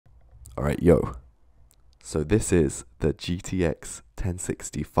Alright, yo. So this is the GTX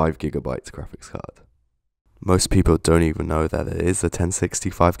 1060 5GB graphics card. Most people don't even know that it is a 1060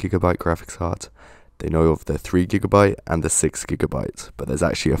 5GB graphics card. They know of the 3GB and the 6GB, but there's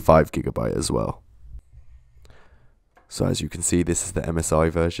actually a 5GB as well. So as you can see, this is the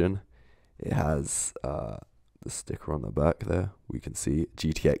MSI version. It has the sticker on the back there. We can see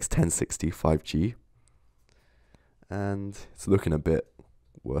GTX 1060 5G. And it's looking a bit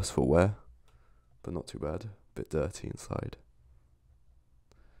worse for wear, but not too bad. A bit dirty inside.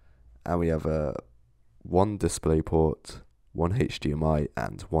 And we have one display port, one HDMI,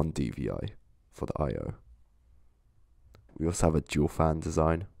 and one DVI for the I/O. We also have a dual fan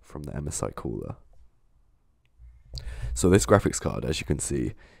design from the MSI cooler. So this graphics card, as you can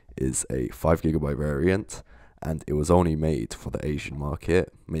see, is a 5GB variant, and it was only made for the Asian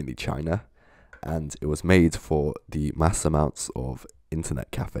market, mainly China, and it was made for the mass amounts of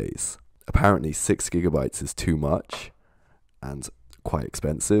internet cafes. Apparently 6GB is too much and quite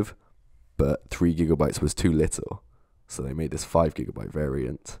expensive, but 3GB was too little, so they made this 5GB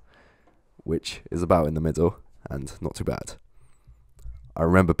variant, which is about in the middle and not too bad. I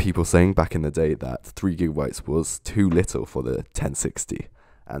remember people saying back in the day that 3GB was too little for the 1060,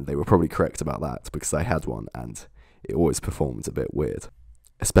 and they were probably correct about that because I had one and it always performed a bit weird,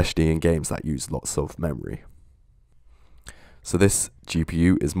 especially in games that use lots of memory. So this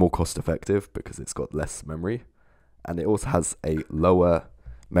GPU is more cost effective because it's got less memory, and it also has a lower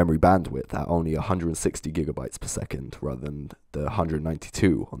memory bandwidth at only 160GB per second rather than the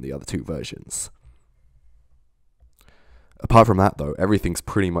 192 on the other two versions. Apart from that though, everything's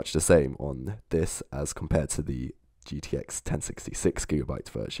pretty much the same on this as compared to the GTX 1060 6GB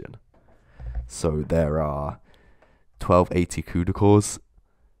version. So there are 1280 CUDA cores,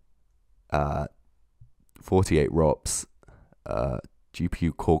 48 ROPS,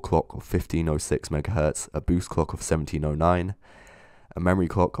 GPU core clock of 1506 MHz, a boost clock of 1709, a memory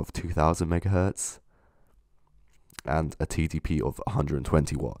clock of 2000 MHz, and a TDP of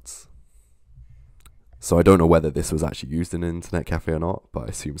 120 watts. So I don't know whether this was actually used in an internet cafe or not, but I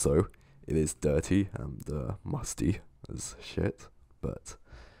assume so. It is dirty and musty as shit, but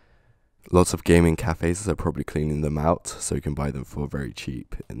lots of gaming cafes are probably cleaning them out, so you can buy them for very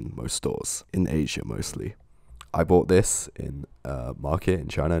cheap in most stores, in Asia mostly. I bought this in a market in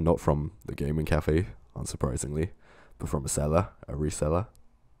China, not from the gaming cafe, unsurprisingly, but from a seller, a reseller.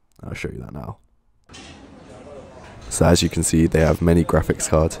 I'll show you that now. So as you can see, they have many graphics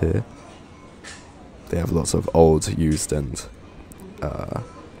cards here. They have lots of old, used and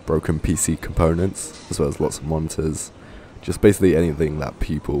broken PC components, as well as lots of monitors. Just basically anything that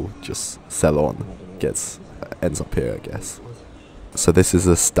people just sell on ends up here, I guess. So this is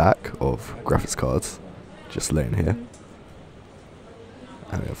a stack of graphics cards just laying here,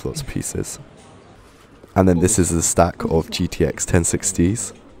 and we have lots of pieces. And then this is a stack of GTX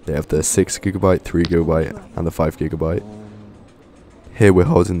 1060s. They have the 6GB, 3GB and the 5GB. Here we're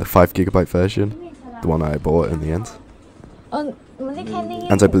holding the 5GB version, the one I bought in the end. And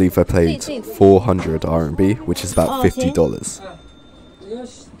I believe I paid 400 RMB, which is about $50,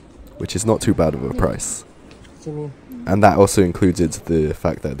 which is not too bad of a price. And that also included the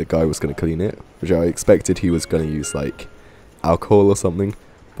fact that the guy was going to clean it, which I expected he was going to use like alcohol or something,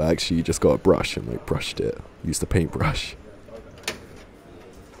 but actually he just got a brush and like brushed it, used a paintbrush.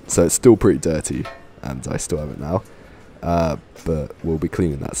 So it's still pretty dirty, and I still have it now, but we'll be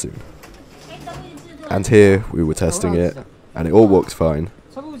cleaning that soon. And here we were testing it, and it all worked fine,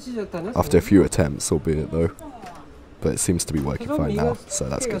 after a few attempts, albeit though, but it seems to be working fine now, so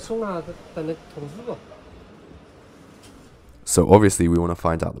that's good. So obviously we want to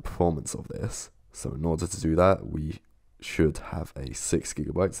find out the performance of this, so in order to do that we should have a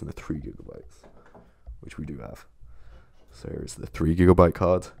 6GB and a 3GB, which we do have. So here's the 3GB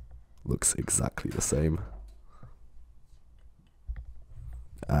card, looks exactly the same.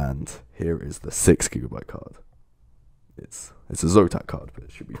 And here is the 6GB card. It's a SOTTR card, but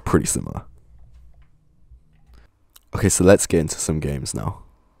it should be pretty similar. Okay, so let's get into some games now.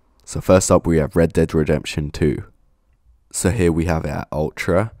 So first up we have Red Dead Redemption 2. So here we have it at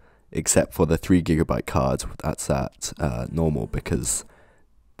Ultra, except for the 3GB card, that's at normal because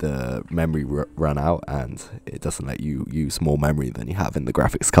the memory ran out and it doesn't let you use more memory than you have in the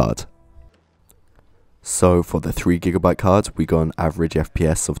graphics card. So for the 3GB card, we got an average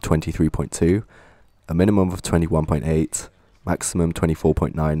FPS of 23.2, a minimum of 21.8, maximum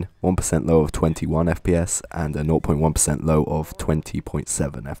 24.9, 1% low of 21 FPS, and a 0.1% low of 20.7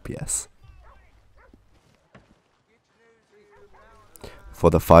 FPS. For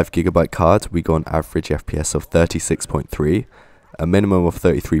the 5GB card, we got an average FPS of 36.3, a minimum of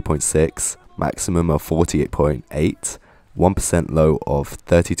 33.6, maximum of 48.8, 1% low of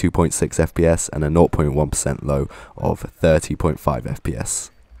 32.6 FPS, and a 0.1% low of 30.5 FPS.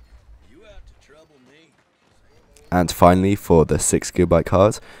 And finally, for the 6GB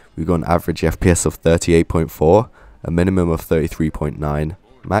card, we've got an average FPS of 38.4, a minimum of 33.9,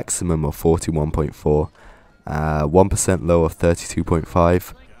 maximum of 41.4, 1% low of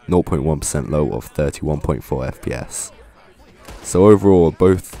 32.5, 0.1% low of 31.4 FPS. So overall,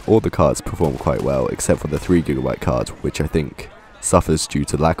 all the cards perform quite well, except for the 3GB card, which I think suffers due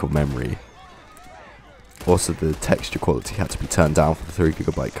to lack of memory. Also, the texture quality had to be turned down for the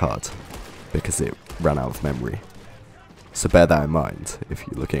 3GB card, because it ran out of memory. So bear that in mind if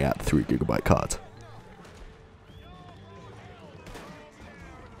you're looking at the 3GB card.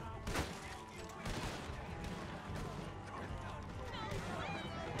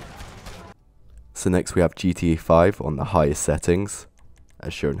 So next we have GTA 5 on the highest settings,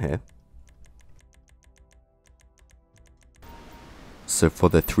 as shown here. So for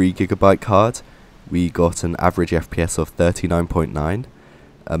the 3GB card, we got an average FPS of 39.9,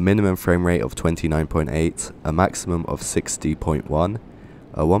 a minimum frame rate of 29.8, a maximum of 60.1,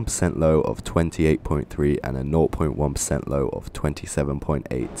 a 1% low of 28.3, and a 0.1% low of 27.8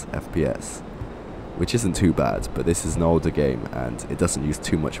 FPS. Which isn't too bad, but this is an older game and it doesn't use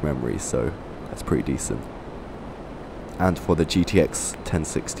too much memory, so that's pretty decent. And for the GTX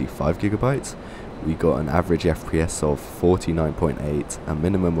 1060 5GB, we got an average FPS of 49.8, a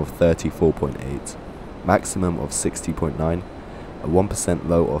minimum of 34.8, maximum of 60.9, a 1%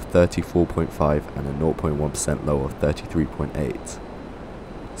 low of 34.5, and a 0.1% low of 33.8.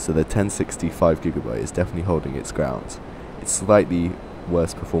 So the 1060 5GB is definitely holding its ground. It's slightly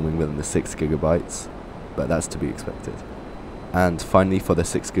worse performing than the 6GB, but that's to be expected. And finally, for the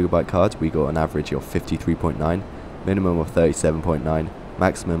 6GB card, we got an average of 53.9, minimum of 37.9,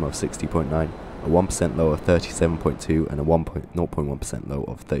 maximum of 60.9, a 1% low of 37.2, and a 0.1% low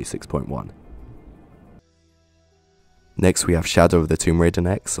of 36.1. Next we have Shadow of the Tomb Raider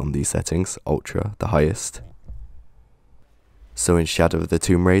next on these settings, Ultra, the highest. So in Shadow of the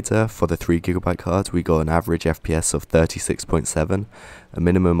Tomb Raider, for the 3GB card, we got an average FPS of 36.7, a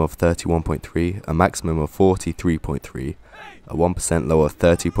minimum of 31.3, a maximum of 43.3, a 1% low of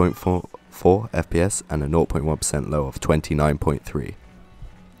 30.4 FPS, and a 0.1% low of 29.3.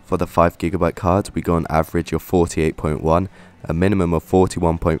 For the 5GB card, we got an average of 48.1, a minimum of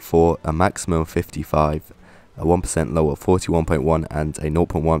 41.4, a maximum of 55, a 1% low of 41.1, and a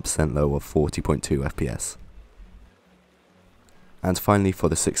 0.1% low of 40.2 FPS. And finally, for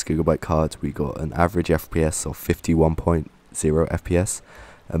the 6GB card, we got an average FPS of 51.0 FPS,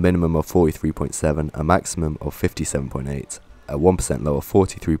 a minimum of 43.7, a maximum of 57.8, a 1% low of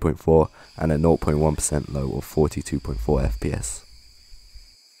 43.4, and a 0.1% low of 42.4 FPS.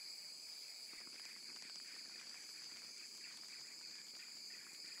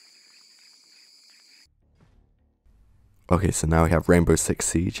 Okay, so now we have Rainbow Six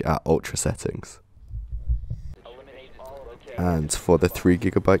Siege at Ultra settings. And for the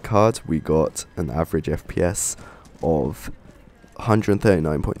 3GB card, we got an average FPS of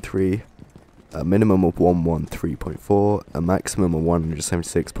 139.3, a minimum of 113.4, a maximum of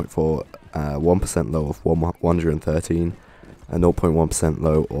 176.4, 1% low of 113, a 0.1%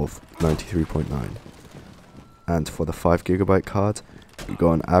 low of 93.9. And for the 5GB card, we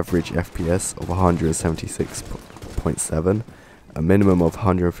got an average FPS of 176.7, a minimum of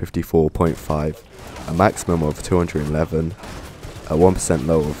 154.5, a maximum of 211, a 1%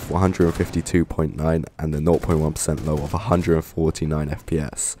 low of 152.9, and a 0.1% low of 149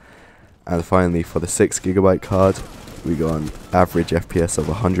 FPS. And finally, for the 6GB card, we got an average FPS of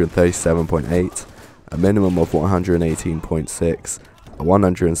 137.8, a minimum of 118.6, a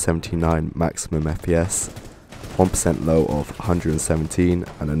 179 maximum FPS, 1% low of 117,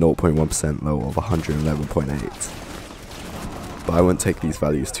 and a 0.1% low of 111.8. But I won't take these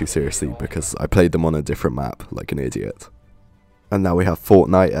values too seriously because I played them on a different map like an idiot. And now we have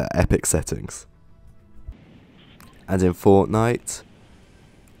Fortnite at epic settings. And in Fortnite,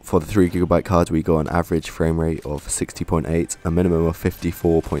 for the 3GB card, we got an average frame rate of 60.8, a minimum of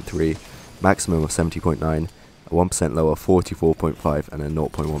 54.3, maximum of 70.9, a 1% low of 44.5, and a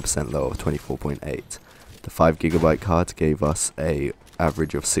 0.1% low of 24.8. The 5GB card gave us a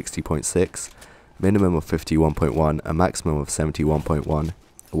average of 60.6, minimum of 51.1, a maximum of 71.1,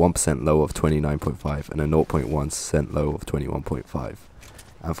 a 1% low of 29.5, and a 0.1% low of 21.5.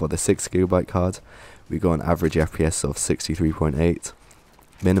 And for the 6GB card, we got an average FPS of 63.8,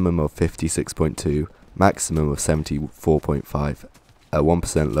 minimum of 56.2, maximum of 74.5, a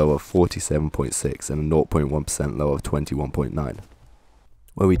 1% low of 47.6 and a 0.1% low of 21.9.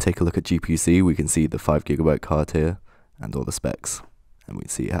 When we take a look at GPU-C, we can see the 5GB card here and all the specs. And we can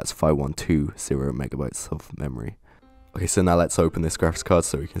see it has 5120 megabytes of memory. Okay, so now let's open this graphics card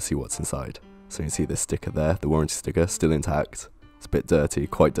so we can see what's inside. So you can see the sticker there, the warranty sticker, still intact. It's a bit dirty,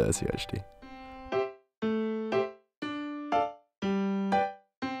 quite dirty actually.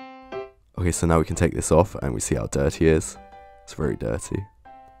 Okay, so now we can take this off and we see how dirty it is. It's very dirty.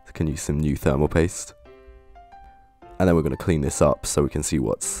 So can use some new thermal paste. And then we're going to clean this up so we can see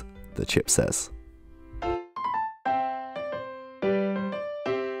what the chip says.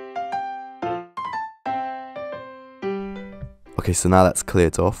 Okay, so now that's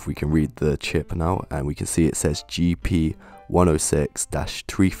cleared off, we can read the chip now, and we can see it says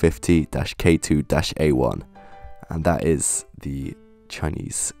GP106-350-K2-A1, and that is the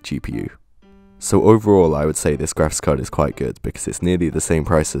Chinese GPU. So overall, I would say this graphics card is quite good, because it's nearly the same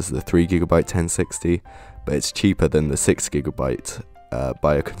price as the 3GB 1060, but it's cheaper than the 6GB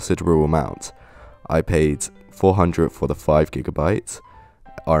by a considerable amount. I paid 400 for the 5GB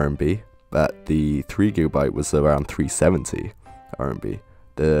RMB, but the 3GB was around 370 RMB.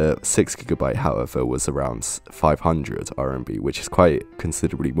 The 6GB, however, was around 500 RMB, which is quite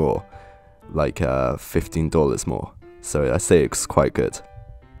considerably more, like $15 more. So I say it's quite good.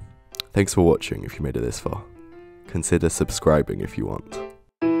 Thanks for watching if you made it this far. Consider subscribing if you want.